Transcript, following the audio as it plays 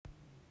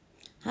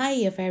Hi,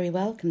 you're very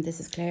welcome. This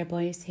is Claire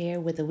Boyce here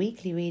with a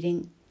weekly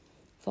reading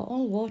for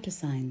all water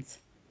signs.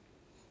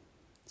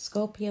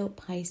 Scorpio,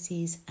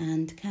 Pisces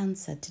and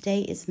Cancer.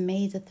 Today is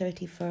May the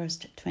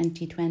 31st,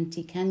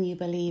 2020. Can you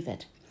believe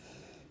it?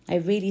 I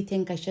really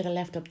think I should have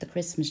left up the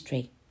Christmas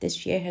tree.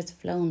 This year has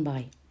flown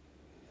by.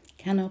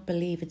 Cannot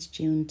believe it's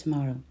June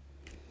tomorrow.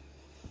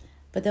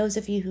 For those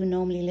of you who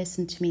normally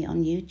listen to me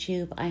on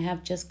YouTube, I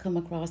have just come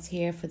across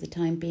here for the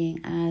time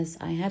being as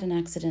I had an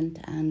accident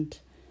and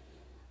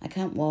I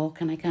can't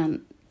walk and I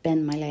can't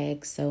bend my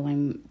legs, so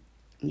I'm,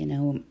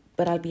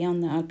 but I'll be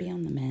on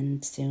the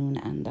mend soon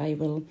and I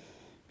will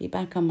be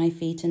back on my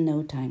feet in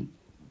no time.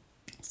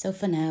 So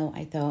for now,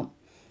 I thought,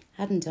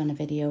 hadn't done a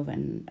video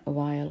in a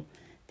while,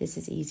 this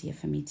is easier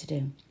for me to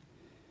do.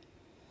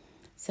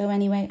 So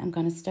anyway, I'm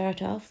going to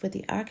start off with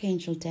the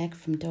Archangel deck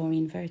from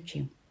Doreen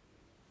Virtue.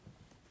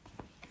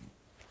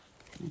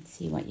 Let's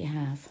see what you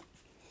have.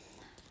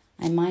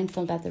 I'm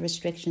mindful that the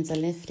restrictions are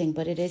lifting,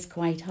 but it is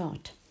quite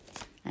hot.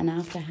 And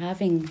after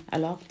having a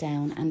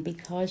lockdown, and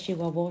because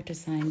you are water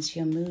signs,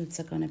 your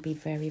moods are going to be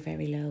very,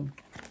 very low.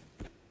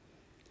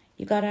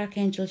 You got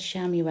Archangel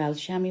Chamuel.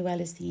 Chamuel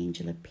is the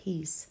angel of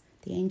peace,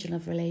 the angel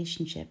of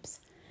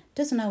relationships.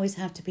 Doesn't always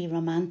have to be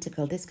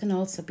romantical. This can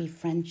also be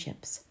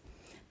friendships.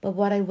 But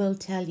what I will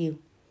tell you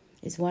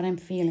is what I'm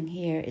feeling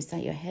here is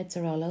that your heads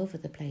are all over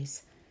the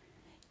place.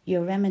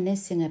 You're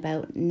reminiscing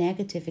about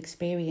negative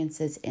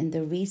experiences in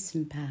the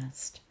recent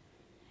past,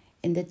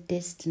 in the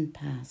distant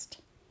past,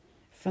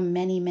 from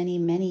many, many,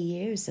 many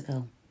years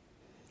ago.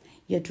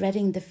 You're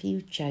dreading the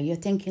future. You're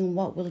thinking,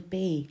 what will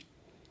be?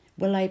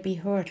 Will I be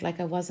hurt like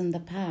I was in the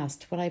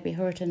past? Will I be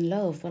hurt in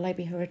love? Will I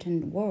be hurt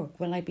in work?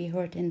 Will I be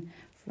hurt in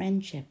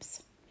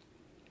friendships?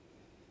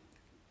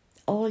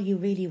 All you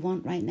really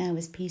want right now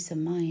is peace of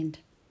mind.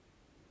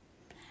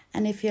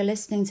 And if you're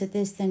listening to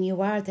this, then you're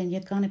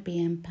going to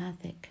be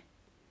empathic.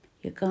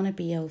 You're going to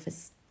be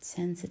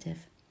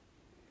oversensitive.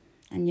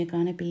 And you're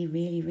going to be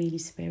really, really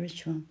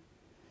spiritual.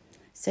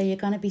 So you're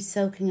going to be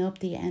soaking up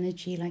the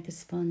energy like a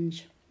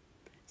sponge.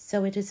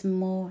 So it is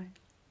more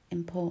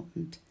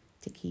important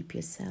to keep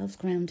yourselves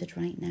grounded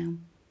right now.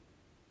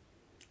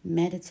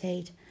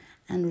 Meditate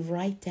and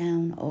write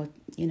down or,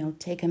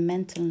 take a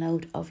mental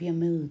note of your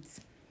moods.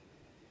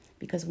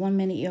 Because one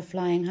minute you're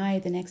flying high,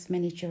 the next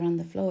minute you're on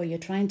the floor. You're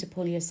trying to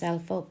pull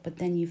yourself up, but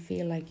then you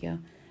feel like you're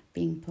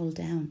being pulled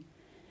down.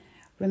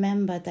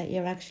 Remember that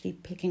you're actually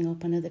picking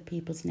up on other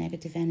people's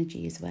negative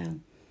energy as well.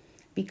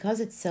 Because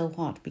it's so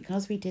hot,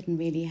 because we didn't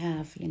really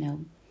have,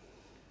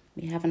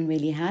 we haven't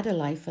really had a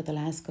life for the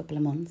last couple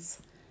of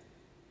months.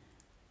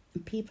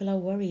 And people are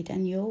worried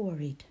and you're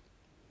worried.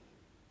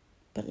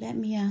 But let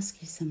me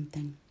ask you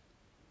something.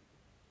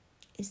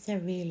 Is there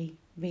really,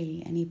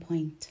 really any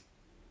point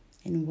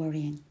in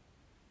worrying?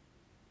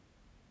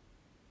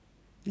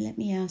 Let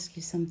me ask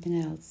you something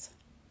else.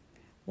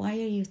 Why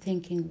are you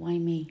thinking, why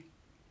me?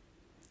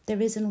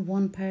 There isn't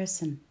one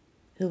person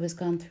who has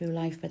gone through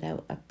life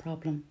without a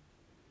problem.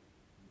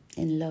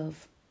 In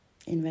love,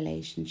 in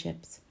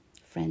relationships,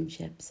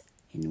 friendships,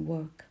 in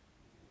work.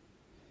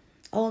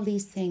 All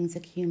these things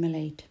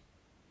accumulate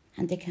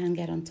and they can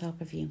get on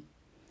top of you.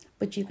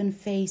 But you can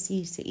face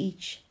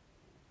each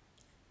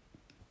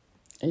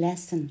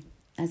lesson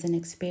as an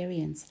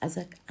experience, as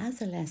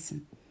a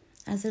lesson,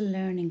 as a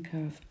learning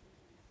curve.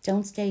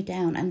 Don't stay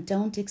down and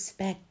don't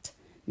expect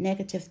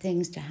negative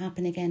things to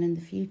happen again in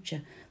the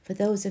future. For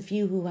those of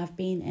you who have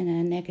been in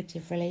a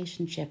negative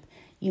relationship,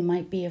 you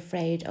might be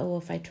afraid,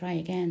 if I try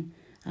again,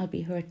 I'll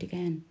be hurt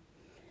again.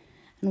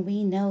 And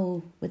we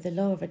know with the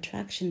law of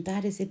attraction,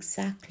 that is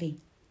exactly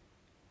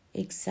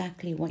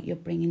what you're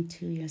bringing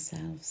to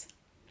yourselves.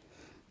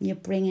 You're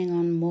bringing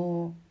on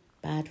more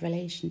bad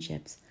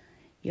relationships.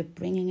 You're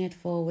bringing it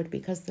forward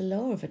because the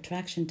law of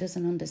attraction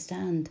doesn't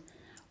understand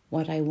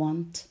what I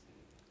want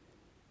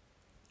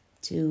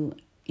to,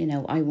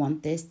 I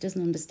want this,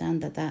 doesn't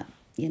understand that,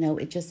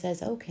 it just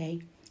says,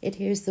 okay. It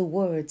hears the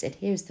words, it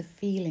hears the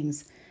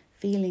feelings.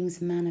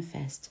 Feelings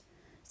manifest.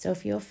 So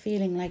if you're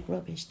feeling like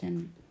rubbish,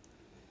 then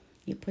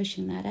you're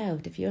pushing that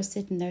out. If you're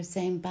sitting there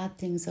saying bad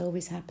things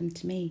always happen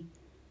to me,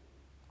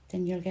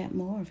 then you'll get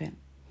more of it.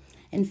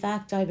 In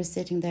fact, I was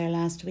sitting there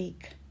last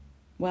week.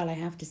 Well, I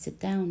have to sit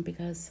down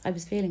because I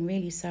was feeling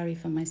really sorry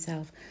for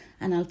myself.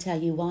 And I'll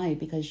tell you why,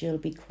 because you'll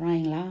be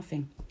crying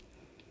laughing.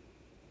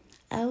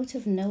 Out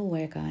of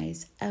nowhere,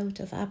 guys,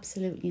 out of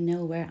absolutely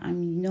nowhere,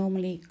 I'm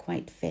normally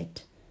quite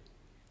fit.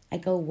 I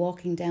go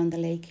walking down the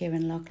lake here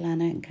in Loch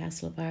Lana in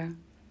Castlebar.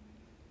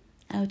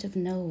 Out of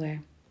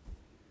nowhere,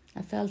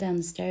 I fell down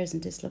the stairs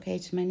and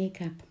dislocated my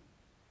kneecap.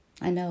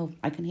 I know,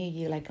 I can hear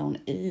you like going,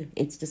 ew,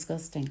 it's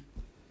disgusting.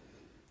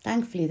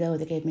 Thankfully, though,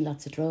 they gave me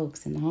lots of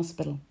drugs in the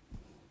hospital.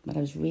 But I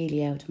was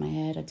really out of my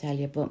head, I tell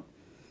you. But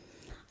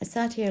I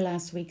sat here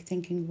last week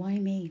thinking, why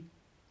me?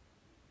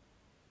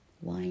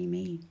 Why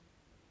me?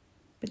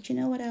 But you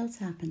know what else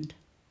happened?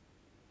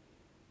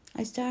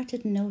 I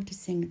started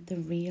noticing the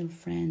real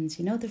friends.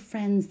 The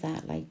friends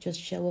that just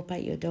show up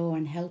at your door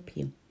and help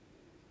you.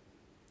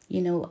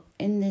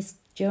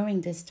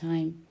 During this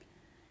time,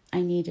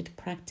 I needed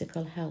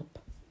practical help.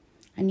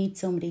 I need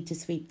somebody to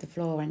sweep the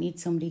floor. I need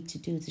somebody to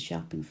do the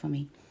shopping for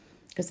me.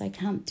 Because I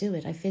can't do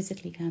it. I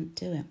physically can't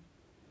do it.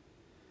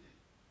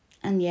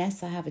 And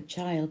yes, I have a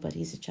child, but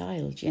he's a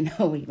child, you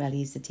know. Well,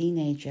 he's a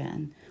teenager,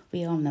 and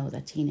we all know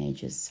that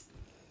teenagers,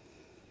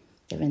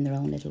 they're in their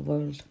own little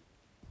world.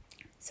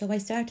 So I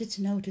started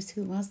to notice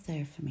who was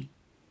there for me.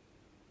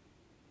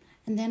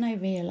 And then I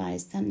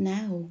realised that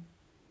now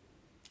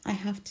I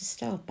have to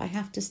stop. I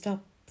have to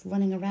stop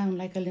running around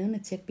like a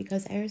lunatic,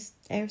 because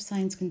air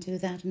signs can do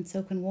that, and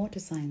so can water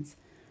signs.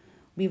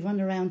 We run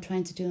around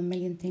trying to do a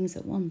million things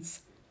at once.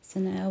 So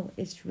now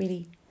it's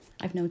really,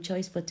 I've no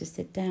choice but to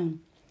sit down.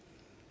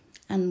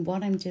 And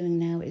what I'm doing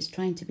now is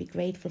trying to be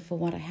grateful for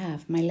what I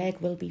have. My leg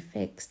will be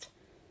fixed.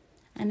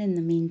 And in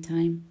the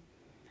meantime,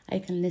 I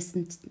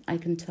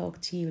can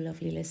talk to you,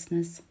 lovely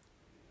listeners.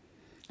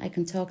 I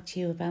can talk to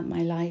you about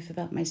my life,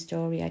 about my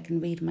story. I can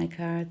read my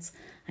cards.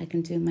 I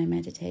can do my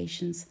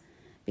meditations,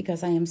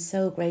 because I am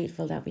so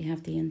grateful that we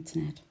have the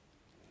internet.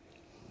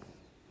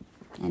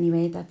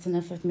 Anyway, that's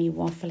enough of me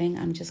waffling.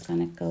 I'm just going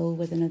to go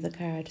with another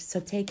card. So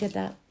take it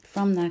that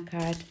from that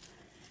card,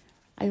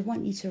 I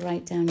want you to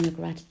write down your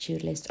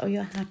gratitude list or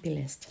your happy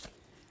list.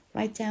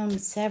 Write down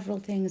several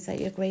things that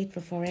you're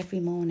grateful for every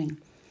morning.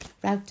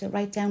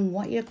 Write down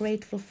what you're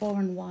grateful for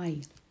and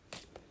why.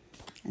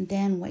 And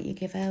then what you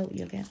give out,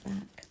 you'll get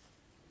back.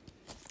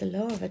 The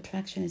law of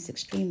attraction is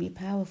extremely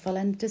powerful,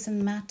 and it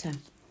doesn't matter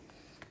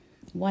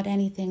what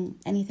anything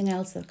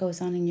else that goes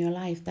on in your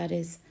life that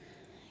is,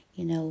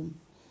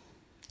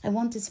 I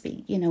want to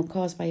speak,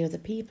 caused by other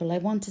people. I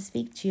want to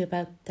speak to you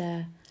about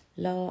the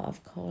law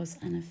of cause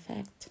and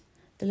effect.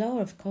 The law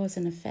of cause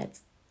and effect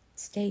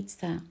states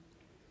that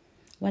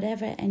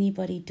whatever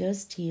anybody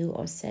does to you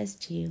or says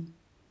to you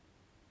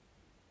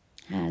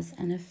has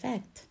an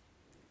effect.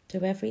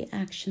 To every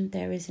action,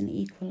 there is an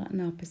equal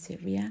and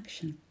opposite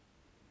reaction.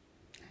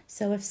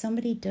 So if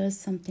somebody does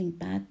something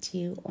bad to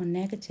you or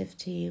negative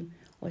to you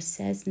or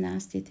says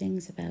nasty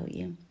things about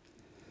you,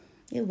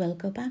 you will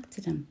go back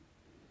to them.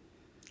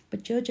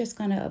 But you're just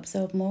going to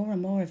absorb more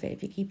and more of it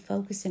if you keep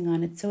focusing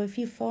on it. So if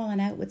you've fallen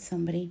out with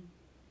somebody,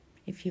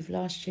 if you've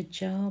lost your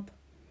job,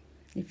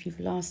 if you've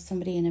lost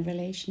somebody in a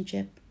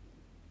relationship,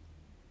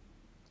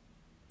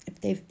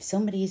 if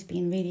somebody's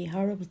been really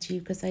horrible to you,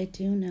 because I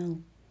do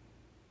know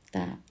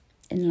that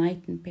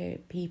enlightened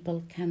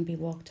people can be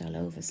walked all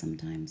over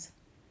sometimes.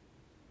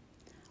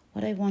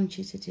 What I want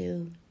you to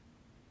do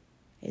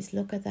is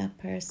look at that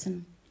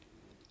person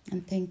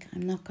and think,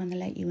 I'm not going to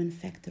let you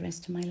infect the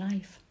rest of my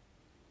life,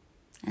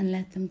 and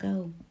let them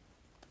go.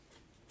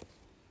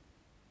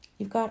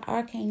 You've got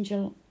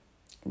Archangel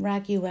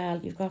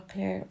Raguel, you've got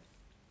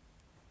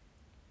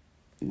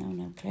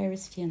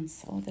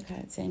Claristians. Oh, the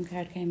same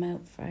card came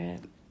out for a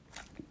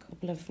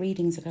couple of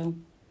readings ago.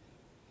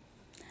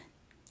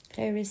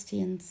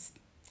 Clairsentience.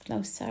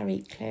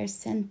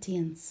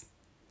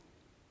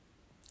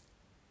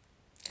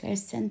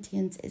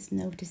 Clairsentience is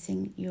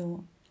noticing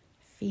your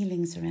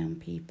feelings around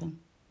people.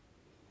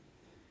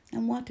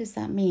 And what does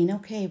that mean?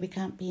 Okay, we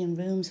can't be in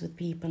rooms with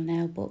people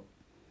now, but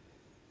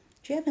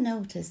do you ever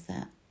notice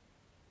that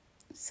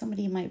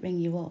somebody might ring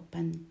you up,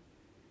 and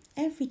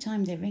every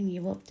time they ring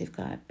you up, they've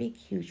got a big,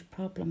 huge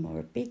problem or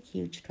a big,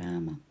 huge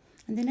drama,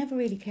 and they never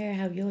really care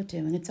how you're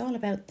doing. It's all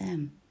about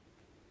them.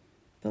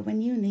 But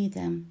when you need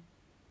them,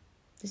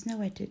 they're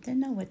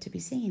nowhere to be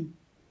seen.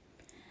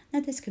 Now,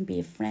 this can be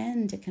a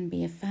friend, it can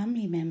be a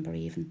family member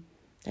even,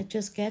 that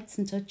just gets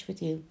in touch with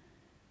you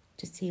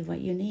to see what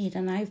you need.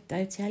 And I'll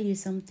tell you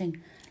something,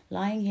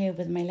 lying here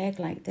with my leg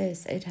like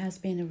this, it has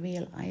been a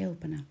real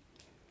eye-opener.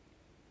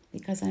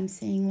 Because I'm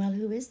seeing, well,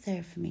 who is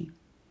there for me?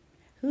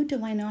 Who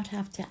do I not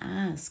have to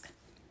ask?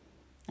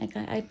 Like,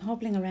 I'm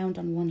hobbling around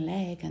on one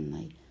leg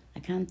and I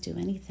can't do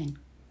anything.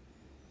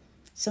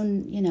 So,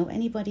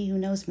 anybody who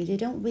knows me, they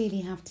don't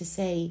really have to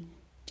say,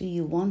 do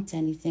you want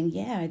anything?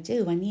 Yeah, I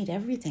do. I need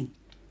everything.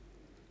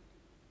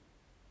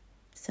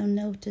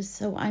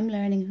 So I'm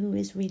learning who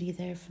is really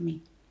there for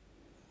me.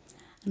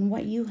 And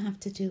what you have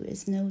to do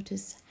is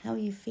notice how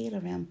you feel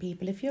around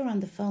people. If you're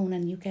on the phone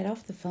and you get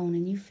off the phone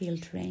and you feel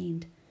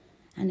drained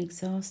and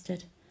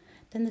exhausted,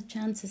 then the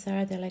chances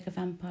are they're like a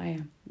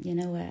vampire,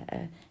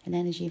 an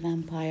energy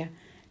vampire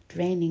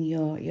draining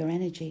your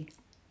energy.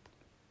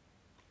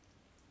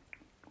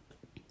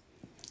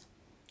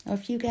 Or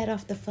if you get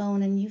off the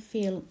phone and you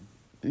feel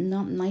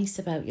not nice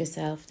about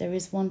yourself, there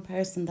is one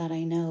person that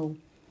I know,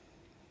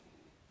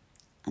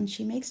 and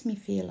she makes me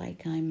feel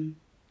like I'm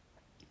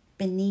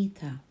beneath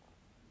her,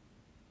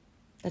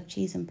 that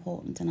she's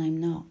important and I'm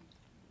not.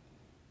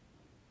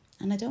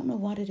 And I don't know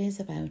what it is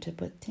about her,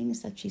 but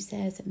things that she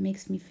says, it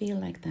makes me feel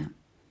like that.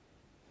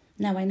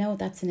 Now, I know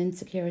that's an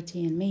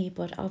insecurity in me,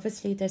 but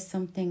obviously there's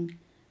something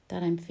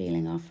that I'm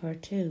feeling off her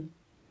too.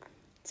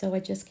 So I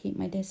just keep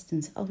my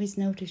distance. Always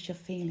notice your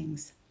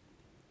feelings.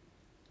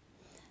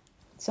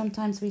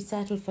 Sometimes we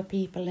settle for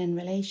people in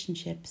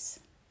relationships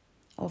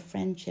or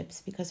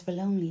friendships because we're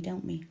lonely,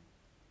 don't we?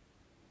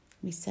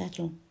 We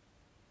settle.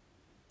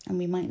 And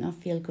we might not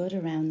feel good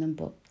around them,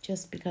 but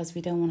just because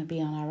we don't want to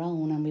be on our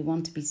own and we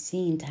want to be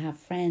seen, to have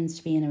friends,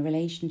 to be in a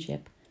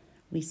relationship,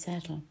 we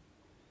settle.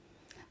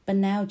 But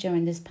now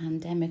during this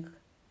pandemic,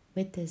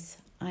 with this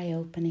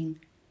eye-opening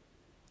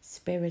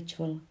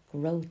spiritual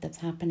growth that's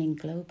happening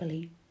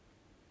globally,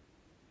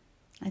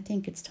 I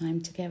think it's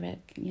time to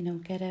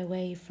get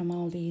away from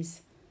all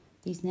these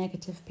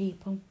negative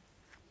people.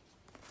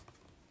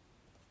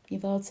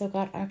 You've also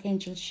got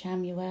Archangel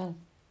Chamuel.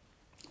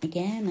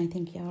 Again, I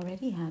think you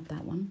already had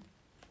that one.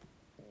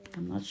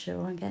 I'm not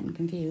sure, I'm getting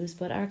confused.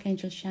 But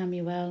Archangel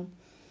Chamuel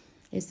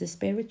is the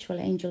spiritual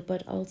angel,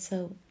 but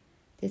also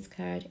this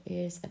card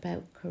is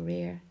about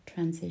career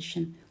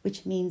transition,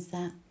 which means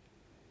that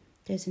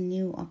there's a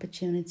new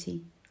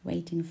opportunity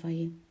waiting for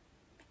you.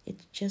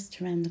 It's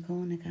just around the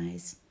corner,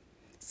 guys.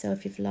 So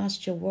if you've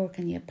lost your work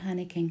and you're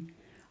panicking,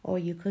 or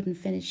you couldn't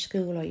finish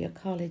school or your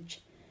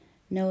college,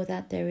 know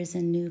that there is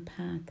a new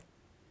path.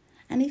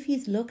 And if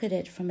you look at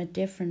it from a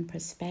different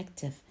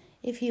perspective,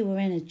 if you were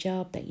in a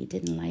job that you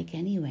didn't like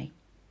anyway,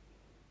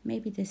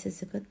 maybe this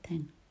is a good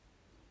thing.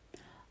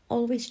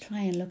 Always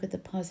try and look at the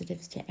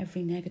positives to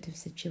every negative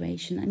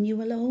situation, and you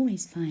will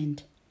always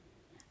find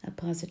a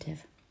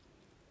positive.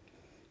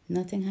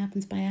 Nothing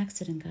happens by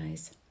accident,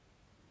 guys.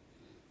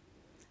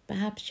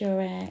 Perhaps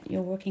you're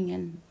working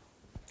in,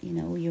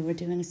 you were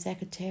doing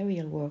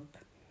secretarial work,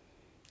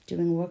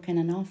 doing work in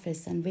an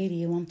office, and really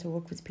you want to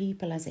work with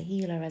people as a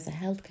healer, as a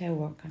healthcare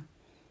worker.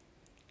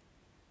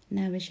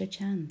 Now is your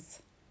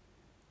chance.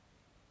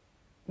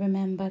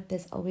 Remember,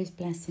 there's always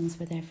blessings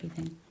with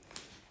everything.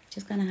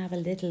 Just going to have a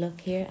little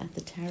look here at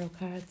the tarot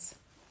cards.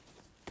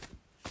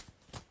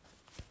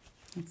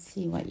 Let's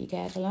see what you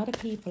get. A lot of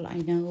people I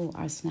know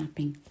are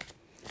snapping.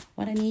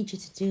 What I need you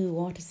to do,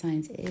 water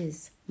signs,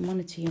 is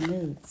monitor your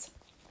moods.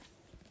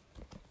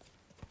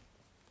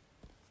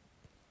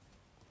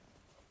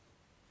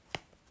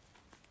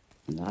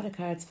 A lot of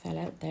cards fell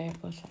out there,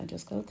 but I'll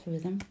just go through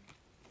them.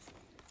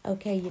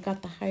 Okay, you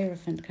got the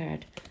Hierophant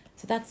card.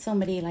 So that's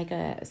somebody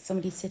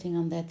somebody sitting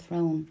on their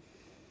throne.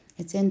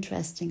 It's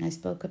interesting. I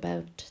spoke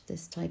about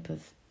this type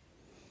of,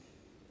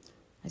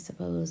 I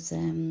suppose,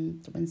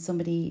 when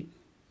somebody,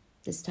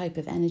 this type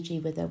of energy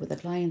with a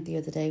client the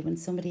other day, when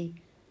somebody,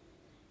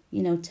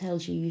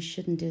 tells you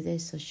shouldn't do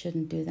this or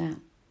shouldn't do that.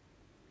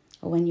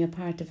 Or when you're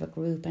part of a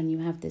group and you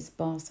have this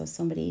boss or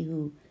somebody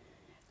who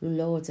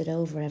lords it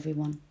over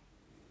everyone.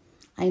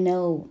 I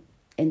know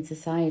in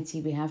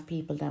society we have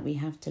people that we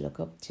have to look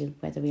up to,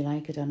 whether we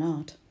like it or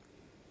not.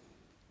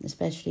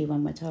 Especially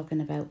when we're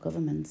talking about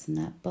governments and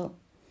that. But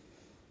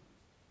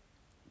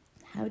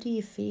how do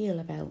you feel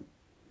about,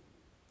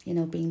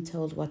 being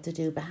told what to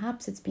do?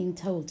 Perhaps it's being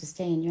told to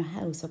stay in your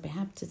house, or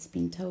perhaps it's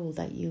being told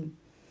that you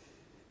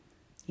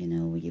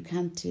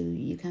can't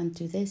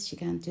do this, you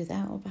can't do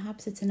that, or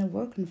perhaps it's in a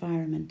work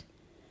environment.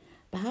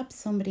 Perhaps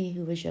somebody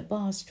who was your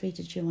boss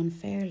treated you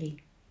unfairly.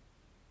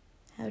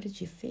 How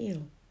did you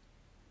feel?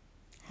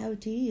 How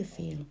do you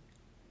feel?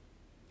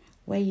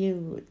 Were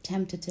you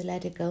tempted to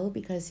let it go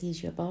because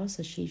he's your boss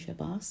or she's your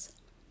boss?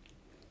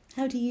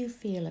 How do you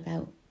feel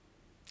about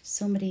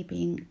somebody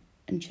being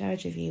in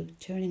charge of you,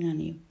 turning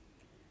on you?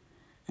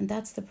 And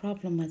that's the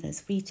problem with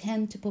us. We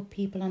tend to put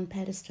people on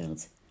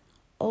pedestals.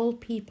 All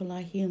people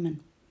are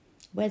human.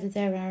 Whether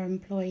they're our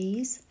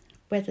employees,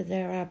 whether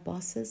they're our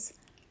bosses,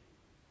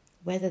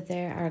 whether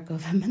they're our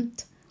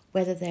government,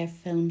 whether they're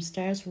film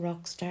stars,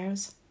 rock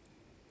stars,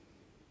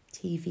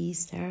 TV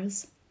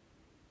stars,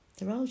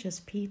 they're all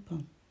just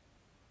people.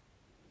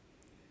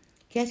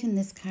 Getting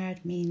this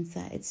card means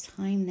that it's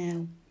time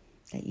now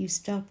that you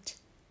stopped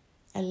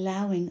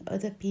allowing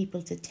other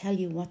people to tell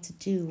you what to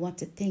do, what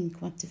to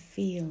think, what to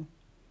feel.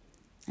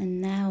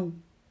 And now,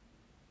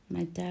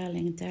 my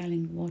darling,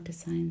 darling water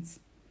signs,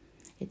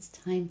 it's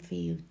time for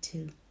you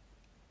to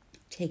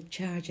take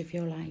charge of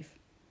your life.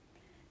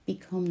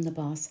 Become the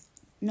boss.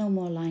 No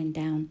more lying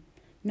down.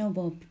 No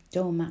more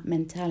doormat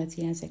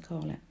mentality, as they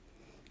call it.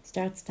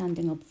 Start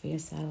standing up for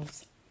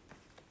yourselves.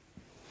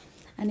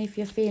 And if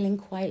you're feeling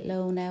quite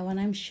low now, and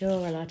I'm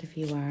sure a lot of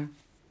you are,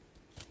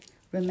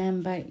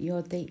 remember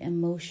you're the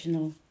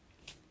emotional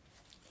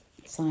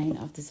sign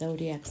of the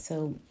zodiac.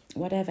 So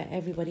whatever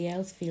everybody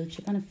else feels,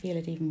 you're going to feel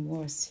it even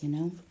worse,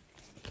 You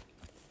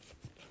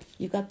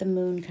got the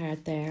moon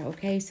card there,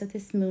 okay? So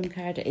this moon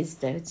card is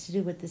there to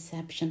do with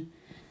deception.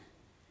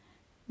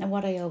 Now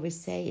what I always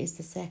say is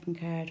the second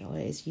card or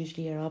is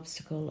usually your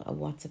obstacle or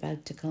what's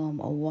about to come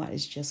or what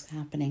is just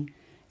happening.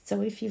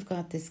 So if you've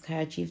got this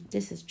card,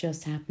 this has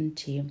just happened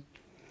to you.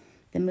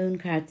 The moon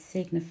card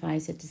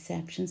signifies a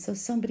deception. So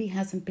somebody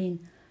hasn't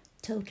been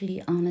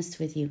totally honest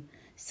with you.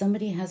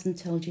 Somebody hasn't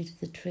told you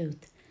the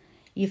truth.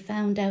 You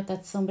found out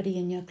that somebody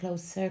in your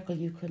close circle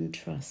you couldn't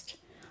trust.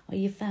 Or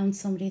you found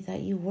somebody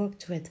that you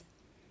worked with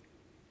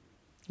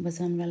was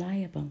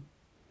unreliable.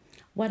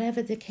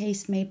 Whatever the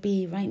case may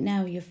be, right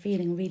now you're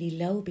feeling really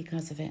low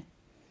because of it.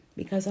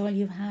 Because all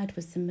you had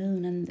was the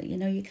moon and,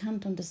 you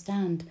can't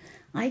understand.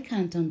 I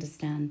can't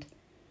understand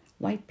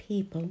why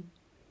people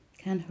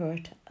can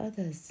hurt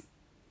others.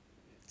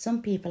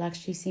 Some people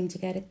actually seem to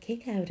get a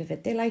kick out of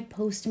it. They like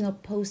posting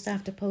up post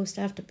after post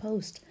after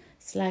post,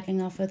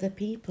 slagging off other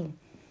people.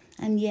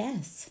 And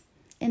yes,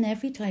 in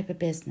every type of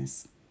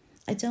business,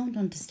 I don't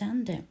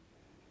understand it.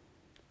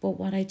 But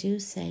what I do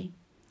say,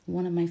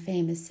 one of my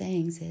famous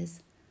sayings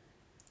is,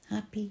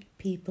 happy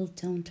people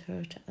don't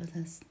hurt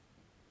others.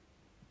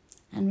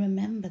 And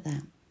remember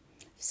that.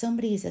 If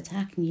somebody is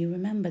attacking you,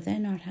 remember they're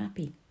not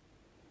happy.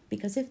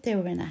 Because if they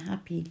were in a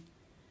happy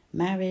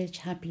marriage,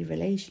 happy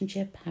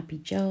relationship, happy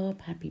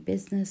job, happy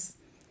business,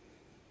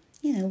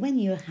 when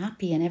you're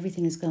happy and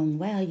everything is going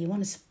well, you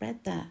want to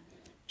spread that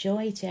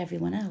joy to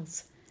everyone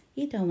else.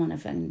 You don't want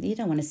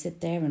to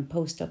sit there and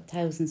post up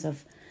thousands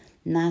of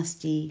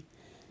nasty,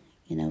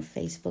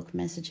 Facebook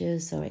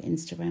messages or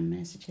Instagram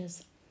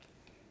messages.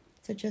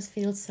 So just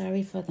feel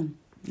sorry for them.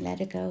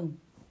 Let it go.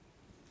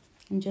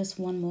 And just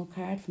one more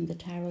card from the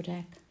tarot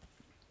deck.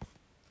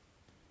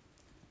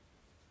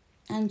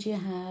 And you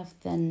have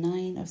the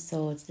Nine of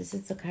Swords. This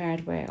is the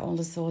card where all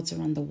the swords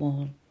are on the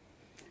wall.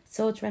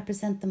 Swords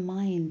represent the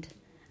mind,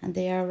 and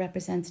they are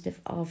representative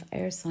of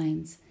air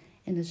signs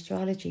in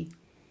astrology.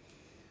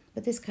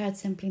 But this card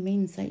simply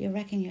means that you're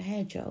wrecking your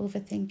head, you're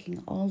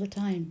overthinking all the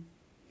time.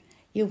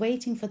 You're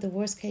waiting for the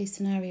worst case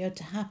scenario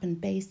to happen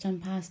based on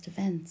past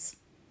events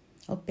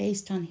or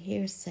based on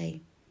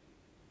hearsay.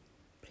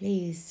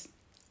 Please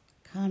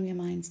calm your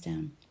minds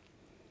down.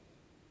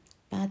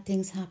 Bad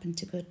things happen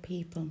to good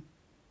people.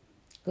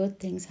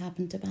 Good things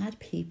happen to bad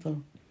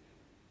people.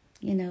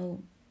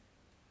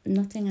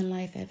 Nothing in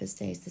life ever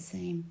stays the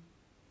same.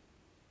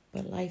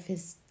 But life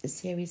is a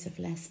series of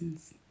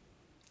lessons,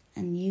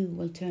 and you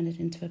will turn it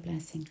into a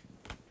blessing.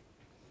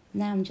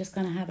 Now I'm just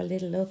going to have a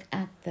little look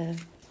at the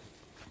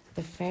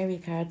fairy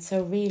card.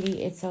 So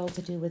really it's all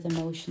to do with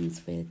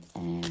emotions, with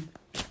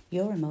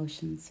your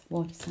emotions,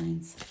 water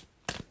signs.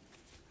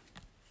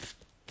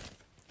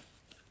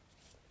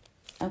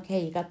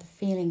 Okay, you got the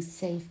feeling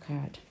safe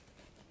card.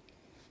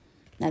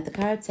 Now the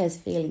card says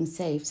feeling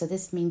safe, so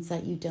this means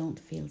that you don't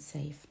feel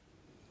safe.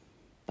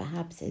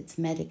 Perhaps it's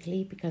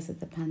medically because of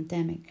the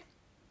pandemic.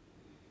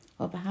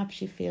 Or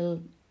perhaps you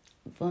feel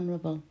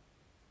vulnerable.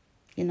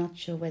 You're not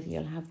sure whether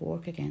you'll have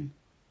work again.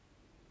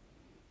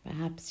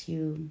 Perhaps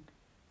you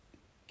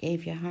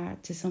gave your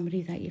heart to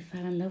somebody that you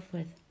fell in love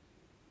with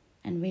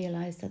and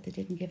realised that they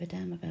didn't give a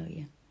damn about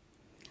you.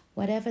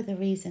 Whatever the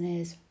reason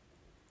is,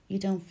 you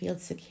don't feel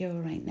secure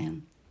right now.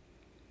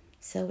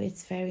 So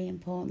it's very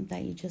important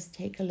that you just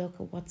take a look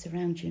at what's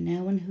around you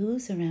now and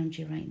who's around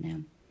you right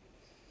now.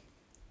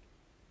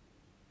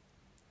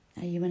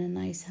 Are you in a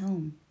nice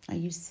home? Are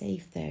you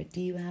safe there? Do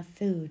you have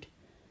food?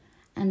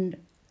 And,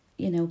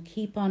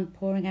 keep on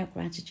pouring out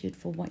gratitude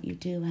for what you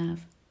do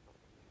have.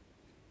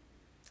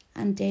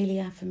 And daily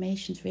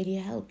affirmations really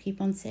help.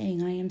 Keep on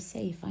saying, I am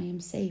safe, I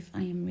am safe,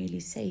 I am really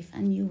safe,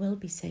 and you will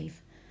be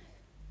safe.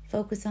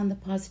 Focus on the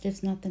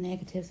positives, not the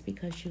negatives,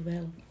 because you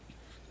will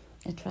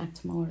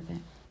attract more of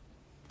it.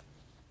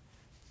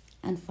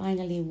 And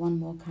finally, one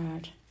more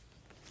card.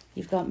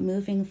 You've got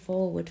moving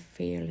forward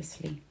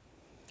fearlessly.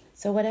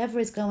 So whatever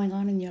is going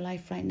on in your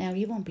life right now,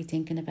 you won't be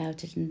thinking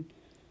about it in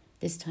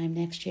this time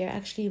next year.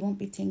 Actually, you won't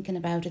be thinking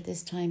about it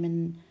this time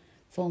in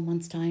 4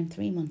 months' time,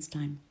 3 months'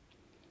 time.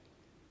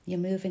 You're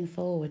moving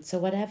forward. So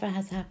whatever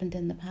has happened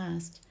in the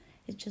past,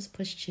 it just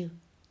pushed you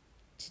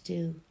to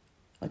do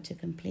or to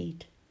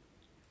complete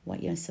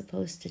what you're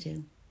supposed to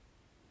do.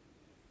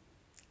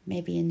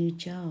 Maybe a new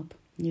job,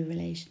 new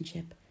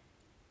relationship.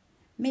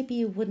 Maybe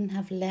you wouldn't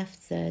have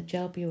left the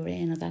job you were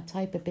in or that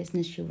type of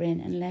business you were in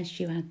unless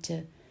you had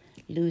to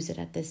lose it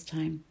at this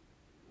time.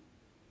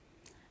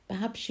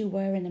 Perhaps you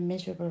were in a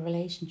miserable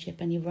relationship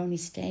and you were only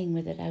staying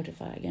with it out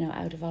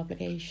of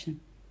obligation.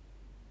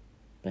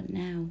 But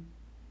now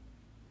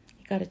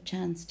you got a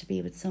chance to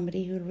be with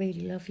somebody who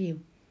really love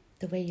you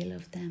the way you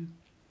love them.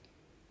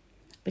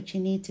 But you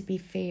need to be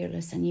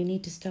fearless, and you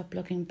need to stop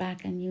looking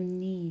back, and you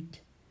need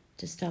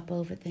to stop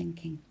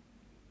overthinking.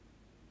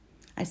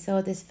 I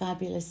saw this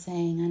fabulous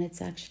saying, and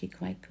it's actually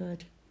quite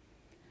good.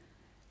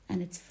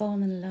 And it's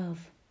fall in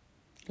love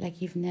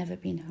like you've never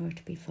been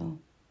hurt before.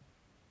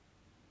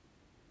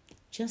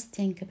 Just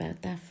think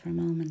about that for a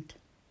moment.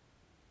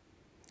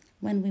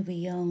 When we were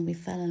young, we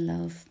fell in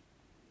love.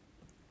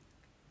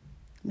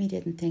 We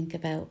didn't think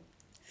about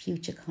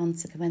future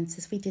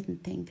consequences. We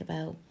didn't think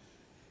about,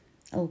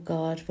 oh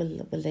God,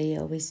 will they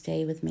always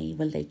stay with me?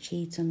 Will they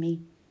cheat on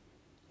me?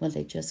 Will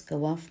they just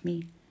go off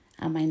me?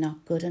 Am I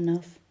not good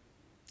enough?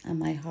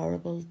 Am I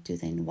horrible?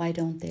 Why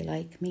don't they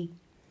like me?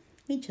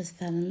 We just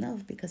fell in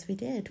love because we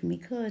did, and we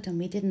could, and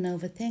we didn't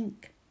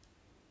overthink.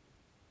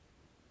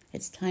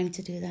 It's time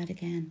to do that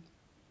again.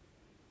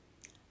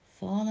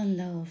 Fall in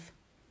love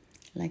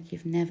like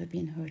you've never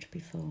been hurt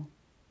before.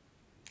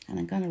 And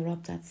I'm going to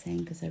rub that saying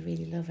because I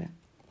really love it.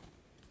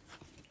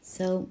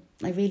 So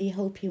I really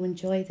hope you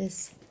enjoy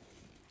this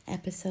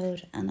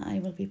episode, and I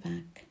will be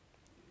back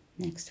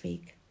next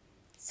week.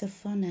 So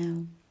for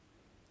now,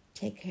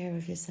 take care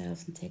of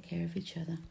yourselves and take care of each other.